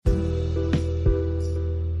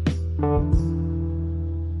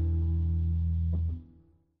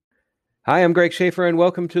Hi, I'm Greg Schaefer, and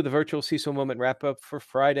welcome to the virtual CISO Moment Wrap-Up for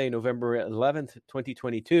Friday, November 11th,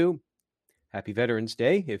 2022. Happy Veterans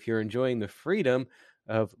Day. If you're enjoying the freedom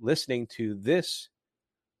of listening to this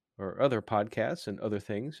or other podcasts and other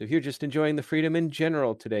things, if you're just enjoying the freedom in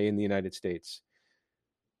general today in the United States,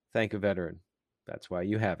 thank a veteran. That's why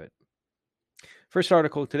you have it. First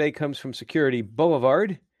article today comes from Security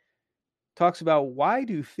Boulevard. Talks about why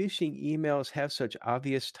do phishing emails have such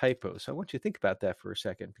obvious typos. I want you to think about that for a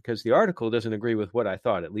second because the article doesn't agree with what I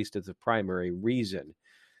thought, at least as a primary reason.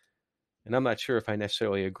 And I'm not sure if I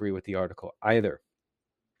necessarily agree with the article either.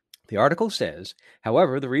 The article says,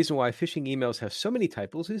 however, the reason why phishing emails have so many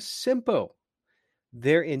typos is simple.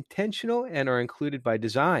 They're intentional and are included by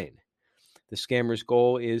design. The scammer's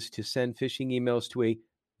goal is to send phishing emails to a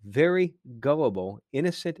very gullible,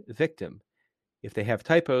 innocent victim. If they have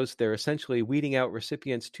typos, they're essentially weeding out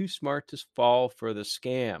recipients too smart to fall for the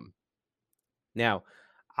scam. Now,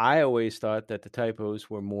 I always thought that the typos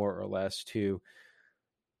were more or less to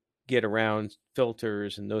get around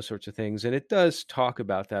filters and those sorts of things. And it does talk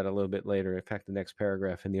about that a little bit later. In fact, the next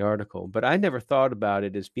paragraph in the article. But I never thought about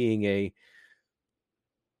it as being a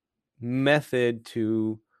method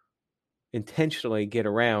to intentionally get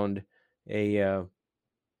around a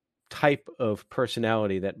type of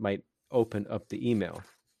personality that might open up the email.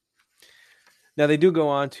 Now, they do go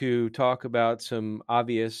on to talk about some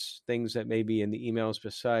obvious things that may be in the emails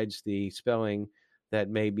besides the spelling that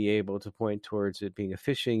may be able to point towards it being a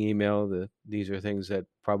phishing email. These are things that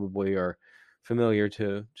probably are familiar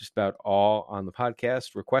to just about all on the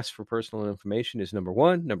podcast. Requests for personal information is number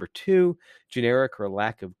one. Number two, generic or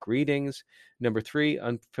lack of greetings. Number three,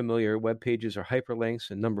 unfamiliar web pages or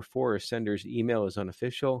hyperlinks. And number four, a sender's email is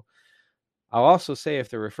unofficial. I'll also say if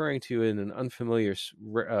they're referring to in an unfamiliar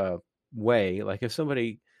way, like if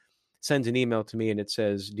somebody sends an email to me and it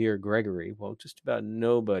says, Dear Gregory, well, just about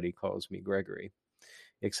nobody calls me Gregory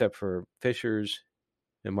except for fishers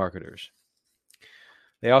and marketers.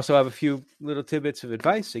 They also have a few little tidbits of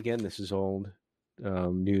advice. Again, this is old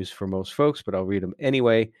news for most folks, but I'll read them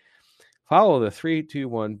anyway. Follow the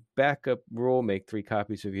 3-2-1 backup rule. Make 3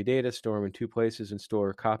 copies of your data, store them in 2 places, and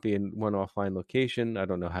store a copy in 1 offline location. I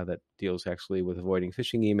don't know how that deals actually with avoiding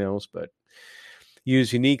phishing emails, but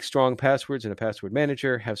use unique, strong passwords in a password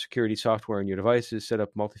manager. Have security software on your devices. Set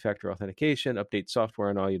up multi-factor authentication. Update software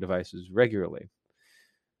on all your devices regularly.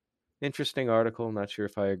 Interesting article. Not sure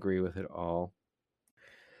if I agree with it all.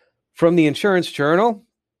 From the Insurance Journal,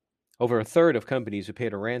 over a third of companies who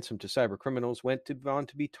paid a ransom to cyber criminals went on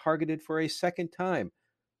to be targeted for a second time,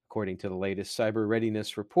 according to the latest cyber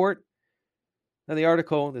readiness report. Now, the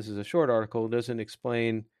article, this is a short article, doesn't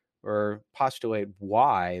explain or postulate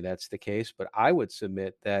why that's the case, but I would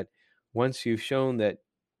submit that once you've shown that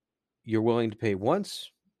you're willing to pay once,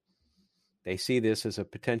 they see this as a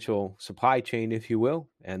potential supply chain, if you will,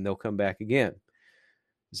 and they'll come back again.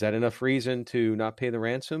 Is that enough reason to not pay the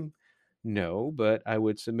ransom? No, but I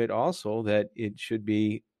would submit also that it should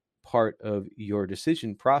be part of your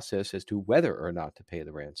decision process as to whether or not to pay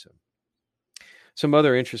the ransom. Some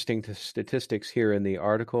other interesting statistics here in the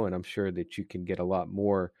article, and I'm sure that you can get a lot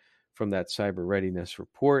more from that cyber readiness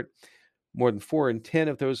report. More than 4 in 10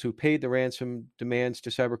 of those who paid the ransom demands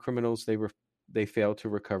to cyber criminals, they failed to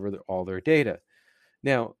recover all their data.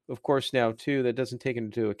 Now, of course, now too, that doesn't take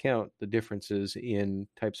into account the differences in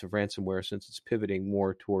types of ransomware since it's pivoting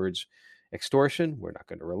more towards extortion. We're not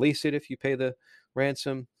going to release it if you pay the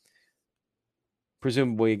ransom.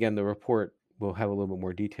 Presumably, again, the report will have a little bit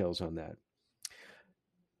more details on that.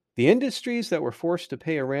 The industries that were forced to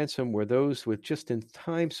pay a ransom were those with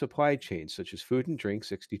just-in-time supply chains, such as food and drink,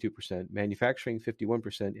 62%, manufacturing,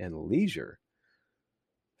 51%, and leisure,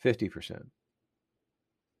 50%.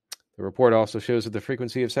 The report also shows that the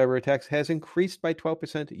frequency of cyber attacks has increased by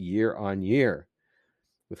 12% year on year,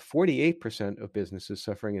 with 48% of businesses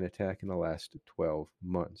suffering an attack in the last 12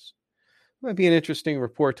 months. It might be an interesting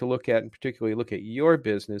report to look at, and particularly look at your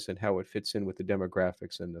business and how it fits in with the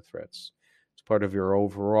demographics and the threats. It's part of your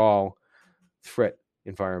overall threat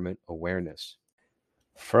environment awareness.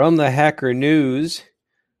 From the Hacker News,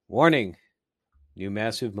 warning, new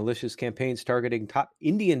massive malicious campaigns targeting top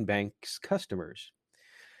Indian banks' customers.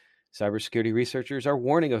 Cybersecurity researchers are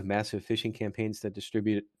warning of massive phishing campaigns that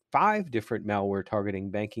distribute 5 different malware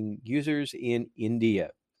targeting banking users in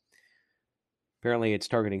India. Apparently, it's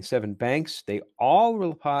targeting 7 banks. They all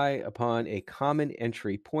rely upon a common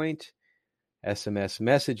entry point. SMS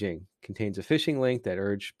messaging contains a phishing link that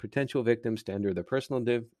urges potential victims to enter their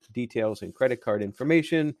personal details and credit card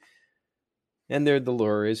information. And the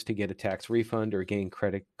lure is to get a tax refund or gain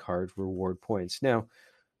credit card reward points. Now,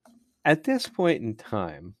 at this point in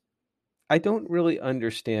time, I don't really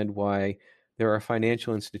understand why there are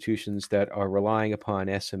financial institutions that are relying upon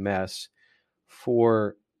SMS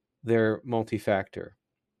for their multi-factor.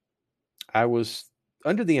 I was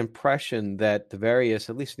under the impression that the various,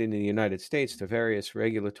 at least in the United States, the various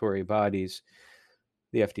regulatory bodies,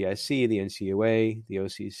 the FDIC, the NCUA, the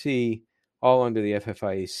OCC, all under the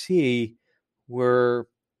FFIEC, were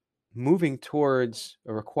moving towards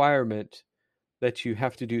a requirement that you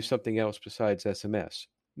have to do something else besides SMS.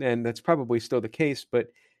 And that's probably still the case, but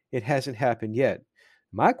it hasn't happened yet.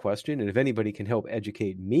 My question, and if anybody can help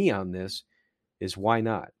educate me on this, is why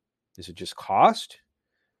not? Is it just cost?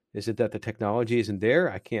 Is it that the technology isn't there?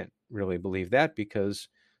 I can't really believe that because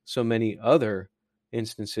so many other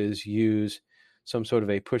instances use some sort of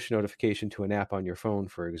a push notification to an app on your phone,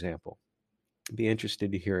 for example. I'd be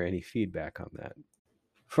interested to hear any feedback on that.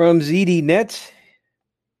 From ZDNet,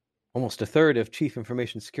 almost a third of chief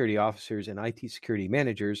information security officers and IT security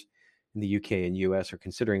managers in the UK and US are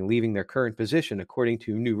considering leaving their current position, according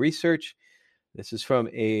to new research. This is from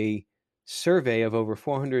a survey of over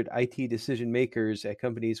 400 IT decision makers at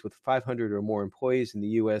companies with 500 or more employees in the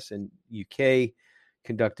US and UK,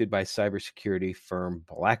 conducted by cybersecurity firm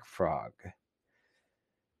BlackFrog.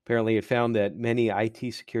 Apparently, it found that many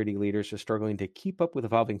IT security leaders are struggling to keep up with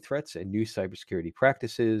evolving threats and new cybersecurity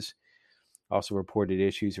practices. Also reported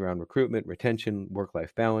issues around recruitment, retention,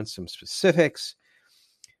 work-life balance. Some specifics: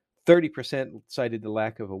 30% cited the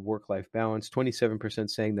lack of a work-life balance, 27%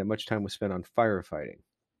 saying that much time was spent on firefighting.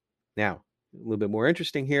 Now, a little bit more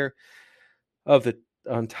interesting here.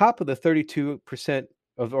 On top of the 32%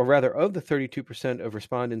 of the 32% of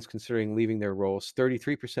respondents considering leaving their roles,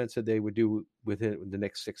 33% said they would do within the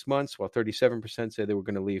next 6 months, while 37% said they were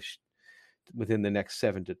going to leave within the next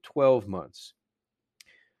 7 to 12 months.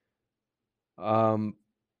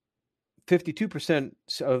 52%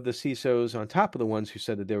 of the CISOs, on top of the ones who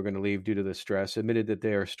said that they were going to leave due to the stress, admitted that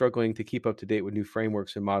they are struggling to keep up to date with new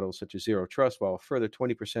frameworks and models such as zero trust, while a further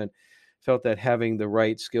 20% felt that having the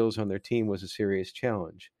right skills on their team was a serious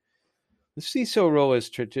challenge. The CISO role has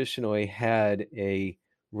traditionally had a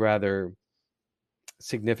rather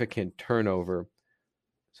significant turnover,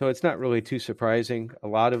 so it's not really too surprising. A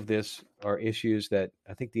lot of this are issues that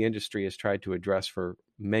I think the industry has tried to address for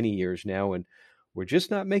many years now, and we're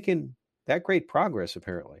just not making that great progress,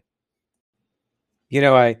 apparently.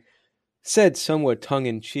 I said somewhat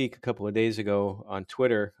tongue-in-cheek a couple of days ago on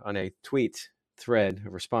Twitter, on a tweet thread, a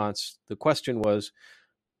response. The question was,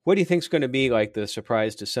 what do you think is going to be like the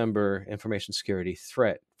surprise December information security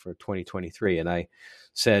threat for 2023? And I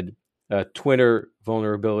said, Twitter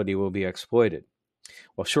vulnerability will be exploited.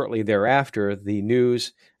 Well, shortly thereafter, the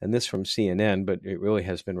news, and this from CNN, but it really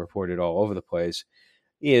has been reported all over the place,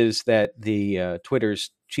 is that the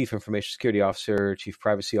Twitter's chief information security officer, chief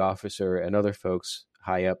privacy officer, and other folks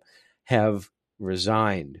high up have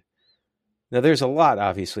resigned. Now, there's a lot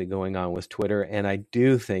obviously going on with Twitter, and I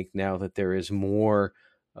do think now that there is more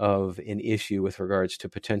of an issue with regards to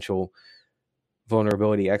potential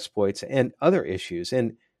vulnerability exploits and other issues.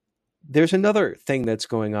 And there's another thing that's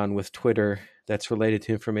going on with Twitter that's related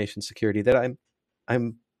to information security that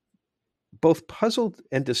I'm both puzzled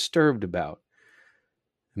and disturbed about.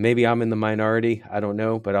 Maybe I'm in the minority, I don't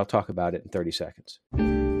know, but I'll talk about it in 30 seconds.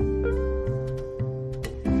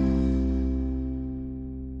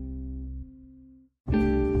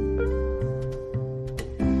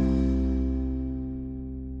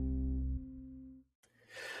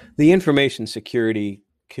 The information security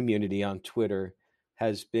community on Twitter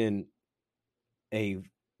has been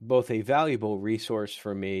both a valuable resource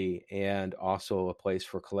for me and also a place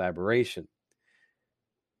for collaboration.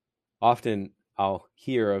 Often I'll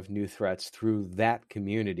hear of new threats through that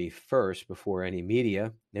community first before any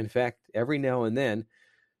media. In fact, every now and then,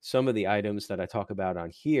 some of the items that I talk about on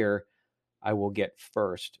here, I will get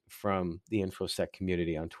first from the InfoSec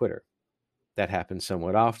community on Twitter. That happens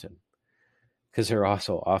somewhat often because they're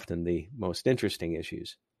also often the most interesting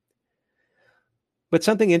issues. But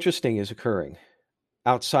something interesting is occurring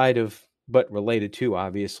outside of, but related to,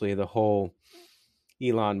 obviously, the whole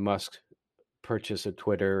Elon Musk purchase of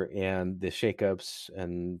Twitter and the shakeups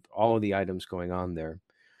and all of the items going on there.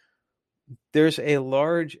 There's a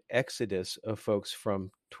large exodus of folks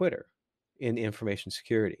from Twitter in information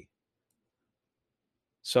security.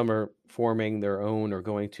 Some are forming their own or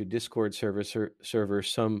going to Discord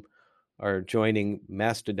servers. Some are joining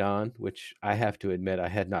Mastodon, which I have to admit I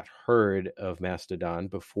had not heard of Mastodon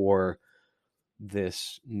before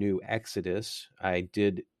this new exodus. I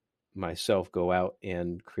did myself go out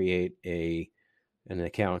and create an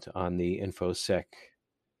account on the InfoSec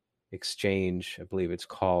Exchange, I believe it's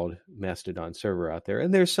called, Mastodon server out there.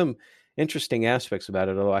 And there's some interesting aspects about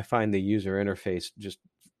it, although I find the user interface, just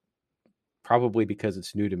probably because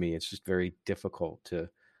it's new to me, it's just very difficult to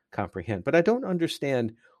comprehend. But I don't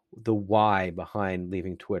understand the why behind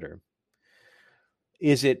leaving Twitter.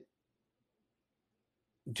 Is it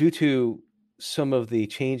due to some of the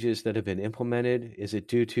changes that have been implemented? Is it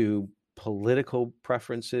due to political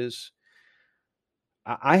preferences?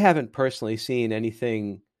 I haven't personally seen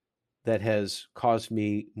anything that has caused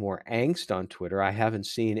me more angst on Twitter. I haven't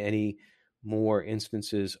seen any more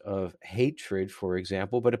instances of hatred, for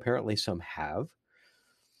example, but apparently some have.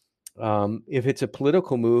 If it's a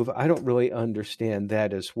political move, I don't really understand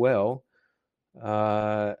that as well.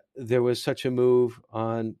 There was such a move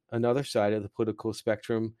on another side of the political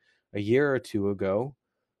spectrum a year or two ago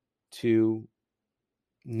to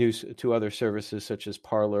to other services such as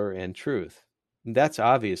Parler and Truth. That's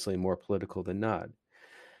obviously more political than not.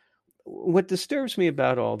 What disturbs me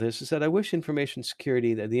about all this is that I wish information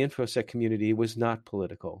security, that the InfoSec community was not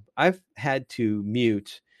political. I've had to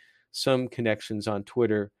mute some connections on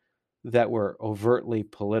Twitter that were overtly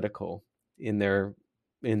political in their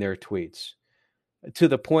tweets, to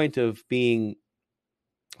the point of being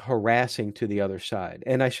harassing to the other side.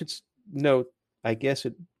 And I should note, I guess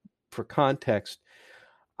for context,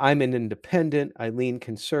 I'm an independent, I lean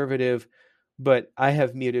conservative, but I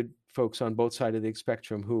have muted folks on both sides of the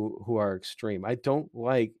spectrum who are extreme. I don't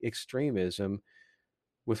like extremism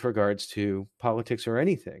with regards to politics or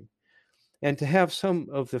anything. And to have some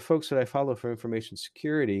of the folks that I follow for information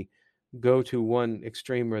security go to one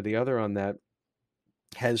extreme or the other on that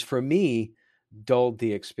has, for me, dulled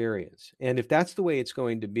the experience. And if that's the way it's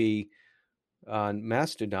going to be on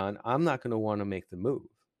Mastodon, I'm not going to want to make the move.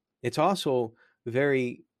 It's also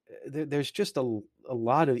very, there's just a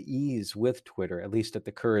lot of ease with Twitter, at least at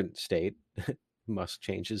the current state. Musk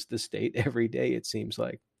changes the state every day, it seems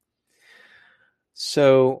like.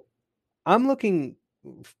 So I'm looking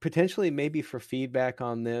potentially maybe for feedback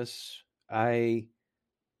on this. I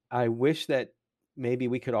wish that maybe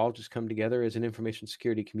we could all just come together as an information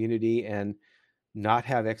security community and not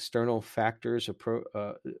have external factors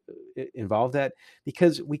involve that,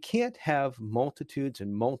 because we can't have multitudes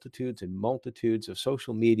and multitudes and multitudes of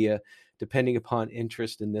social media depending upon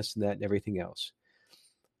interest in this and that and everything else.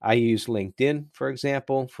 I use LinkedIn, for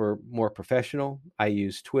example, for more professional. I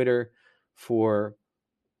use Twitter for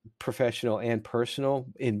professional and personal.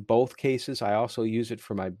 In both cases, I also use it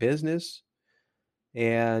for my business,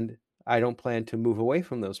 and I don't plan to move away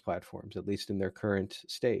from those platforms, at least in their current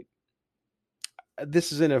state.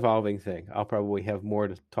 This is an evolving thing. I'll probably have more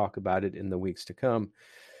to talk about it in the weeks to come,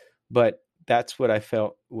 but that's what I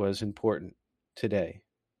felt was important today,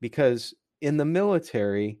 because in the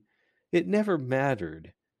military, it never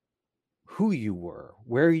mattered who you were,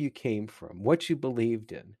 where you came from, what you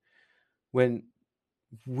believed in. When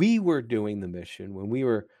we were doing the mission, when we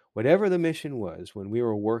were, whatever the mission was, when we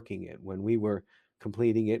were working it, when we were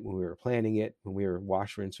completing it, when we were planning it, when we were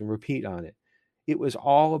wash, rinse, and repeat on it, it was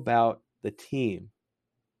all about the team.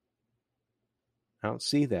 I don't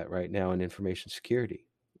see that right now in information security.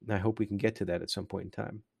 And I hope we can get to that at some point in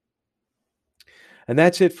time. And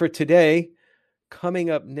that's it for today.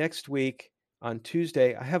 Coming up next week on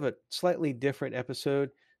Tuesday, I have a slightly different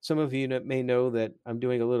episode. Some of you may know that I'm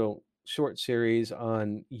doing a little short series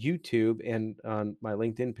on YouTube and on my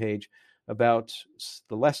LinkedIn page about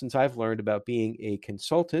the lessons I've learned about being a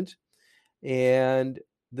consultant. And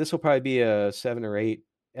this will probably be a 7 or 8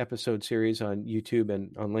 episode series on YouTube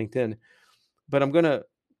and on LinkedIn. But I'm going to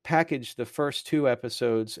package the first 2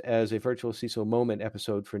 episodes as a Virtual CISO Moment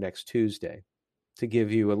episode for next Tuesday, to give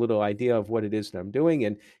you a little idea of what it is that I'm doing.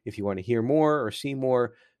 And if you want to hear more or see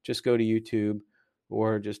more, just go to YouTube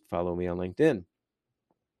or just follow me on LinkedIn.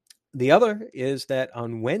 The other is that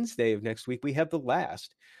on Wednesday of next week, we have the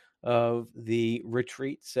last of the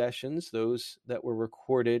retreat sessions, those that were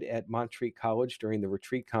recorded at Montreat College during the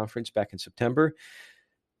retreat conference back in September.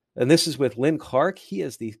 And this is with Lynn Clark. He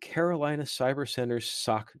is the Carolina Cyber Center's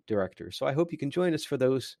SOC director. So I hope you can join us for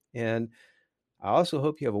those. And I also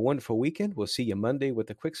hope you have a wonderful weekend. We'll see you Monday with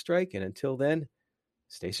the Quick Strike. And until then,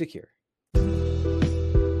 stay secure.